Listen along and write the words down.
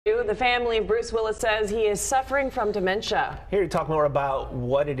The family of Bruce Willis says he is suffering from dementia. Here to talk more about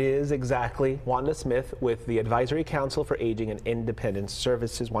what it is exactly, Wanda Smith with the Advisory Council for Aging and Independent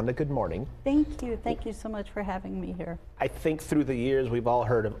Services. Wanda, good morning. Thank you. Thank you so much for having me here. I think through the years we've all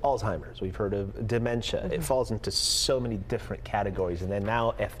heard of Alzheimer's, we've heard of dementia. It falls into so many different categories, and then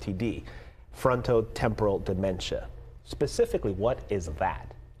now FTD, frontotemporal dementia. Specifically, what is that?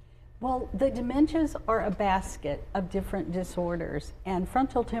 Well, the dementias are a basket of different disorders, and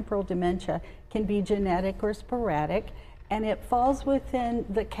frontotemporal dementia can be genetic or sporadic, and it falls within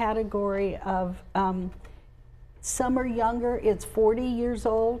the category of some are younger. It's 40 years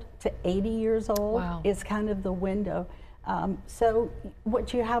old to 80 years old. Wow. Is kind of the window. So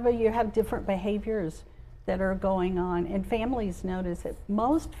what you have different behaviors that are going on, and families notice it.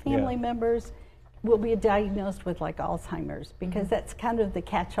 Most family members will be diagnosed with like Alzheimer's because that's kind of the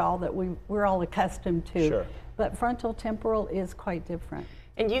catch-all that we're all accustomed to. Sure. But frontotemporal is quite different.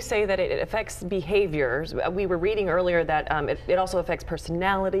 And you say that it affects behaviors. We were reading earlier that it also affects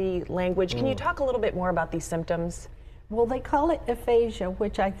personality, language. Can you talk a little bit more about these symptoms? Well, they call it aphasia,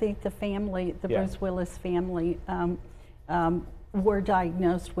 which I think the family, the Bruce Willis family, were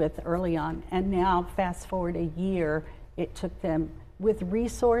diagnosed with early on. And now, fast forward a year, it took them with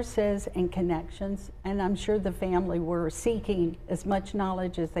resources and connections, and I'm sure the family were seeking as much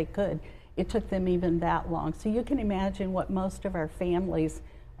knowledge as they could. It took them even that long. So you can imagine what most of our families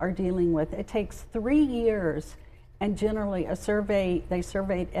are dealing with. It takes 3 years, and generally they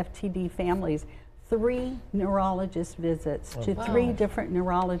surveyed FTD families, 3 neurologist visits to 3 different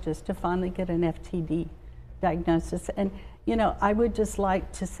neurologists to finally get an FTD diagnosis. And you know, I would just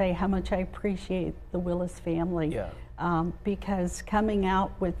like to say how much I appreciate the Willis family. Because coming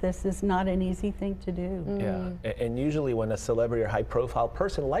out with this is not an easy thing to do. Yeah, and usually when a celebrity or high-profile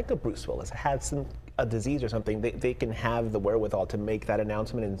person like a Bruce Willis has a disease or something, they can have the wherewithal to make that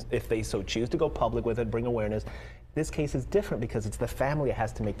announcement, and if they so choose to go public with it, bring awareness. This case is different because it's the family that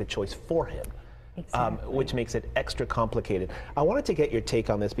has to make the choice for him. Exactly. Which makes it extra complicated. I wanted to get your take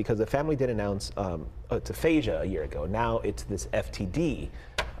on this because the family did announce it's aphasia a year ago. Now it's this FTD,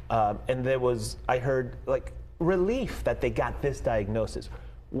 and there was, I heard, like, relief that they got this diagnosis.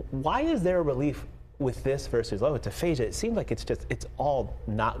 Why is there a relief with this versus, oh, it's aphasia? It seems like it's all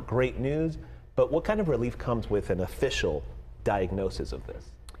not great news, but what kind of relief comes with an official diagnosis of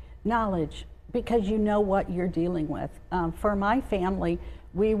this? Knowledge, because you know what you're dealing with. For my family,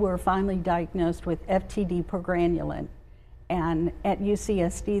 we were finally diagnosed with FTD progranulin, and at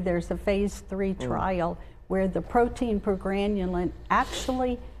UCSD there's a phase 3 trial where the protein progranulin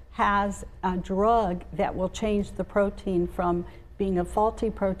actually has a drug that will change the protein from being a faulty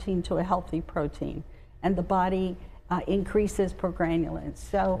protein to a healthy protein, and the body increases progranulin.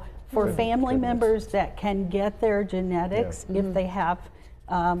 So for family members that can get their genetics, if they have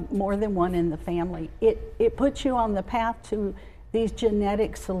more than one in the family, it puts you on the path to these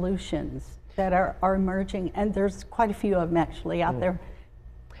genetic solutions that are emerging, and there's quite a few of them actually out there.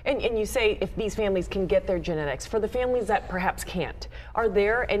 And you say if these families can get their genetics, for the families that perhaps can't, are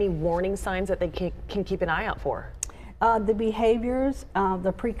there any warning signs that they can keep an eye out for? The behaviors,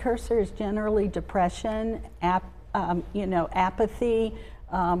 the precursor is generally depression, apathy.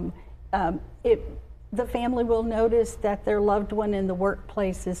 The family will notice that their loved one in the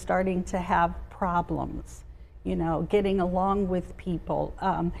workplace is starting to have problems, you know, getting along with people,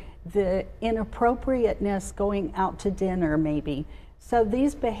 the inappropriateness going out to dinner maybe. So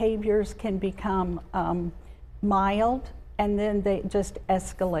these behaviors can become mild, and then they just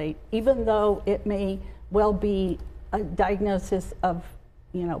escalate, even though it may well be a diagnosis of,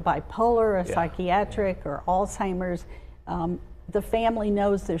 you know, bipolar or psychiatric or Alzheimer's. The family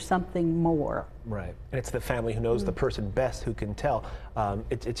knows there's something more. Right, and it's the family who knows the person best who can tell.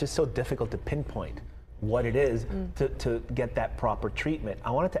 It's just so difficult to pinpoint what it is to get that proper treatment.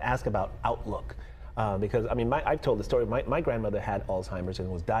 I wanted to ask about outlook. Because, I mean, I've told the story, my grandmother had Alzheimer's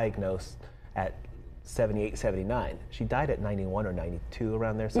and was diagnosed at 78, 79. She died at 91 or 92,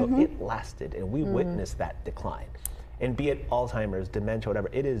 around there, so it lasted, and we witnessed that decline. And be it Alzheimer's, dementia, whatever,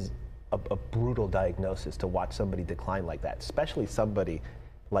 it is a brutal diagnosis to watch somebody decline like that, especially somebody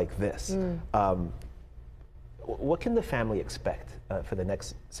like this. What can the family expect for the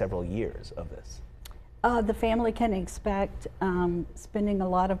next several years of this? The family can expect spending a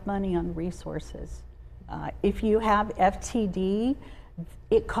lot of money on resources. If you have FTD,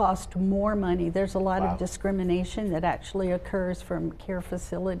 it costs more money. There's a lot of discrimination that actually occurs from care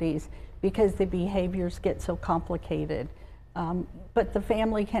facilities because the behaviors get so complicated. But the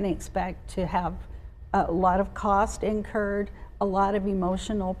family can expect to have a lot of cost incurred, a lot of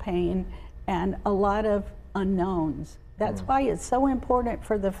emotional pain, and a lot of unknowns That's why it's so important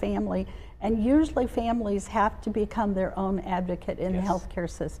for the family. And usually families have to become their own advocate in the healthcare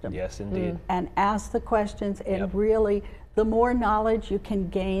system. Yes, indeed. And ask the questions, and really, the more knowledge you can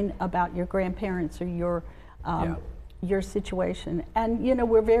gain about your grandparents or your situation. And you know,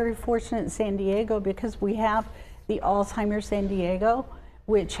 we're very fortunate in San Diego because we have the Alzheimer's San Diego,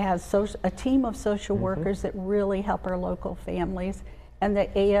 which has a team of social workers that really help our local families. And the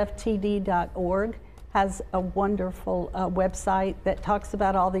AFTD.org has a wonderful website that talks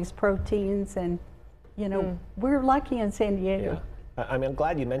about all these proteins, and you know, we're lucky in San Diego. Yeah. I mean, I'm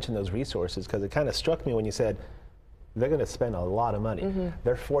glad you mentioned those resources, because it kind of struck me when you said they're going to spend a lot of money.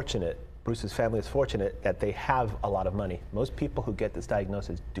 They're fortunate, Bruce's family is fortunate that they have a lot of money. Most people who get this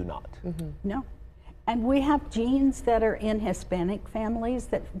diagnosis do not. No. And we have genes that are in Hispanic families,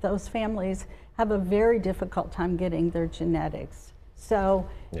 that those families have a very difficult time getting their genetics. So,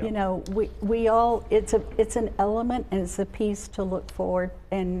 you know, we all, it's an element and it's a piece to look forward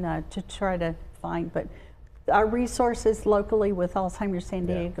and to try to find. But our resources locally with Alzheimer's San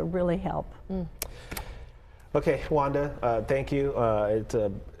Diego really help. Okay, Wanda, thank you. It's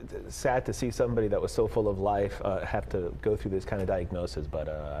sad to see somebody that was so full of life have to go through this kind of diagnosis, but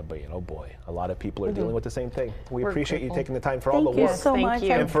you know, oh boy, a lot of people are dealing with the same thing. We appreciate you taking the time for all the work. Thank you so much.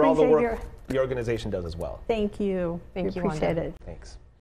 And for all the work the organization does as well. Thank you. Thank you, appreciate Wanda. it. Thanks.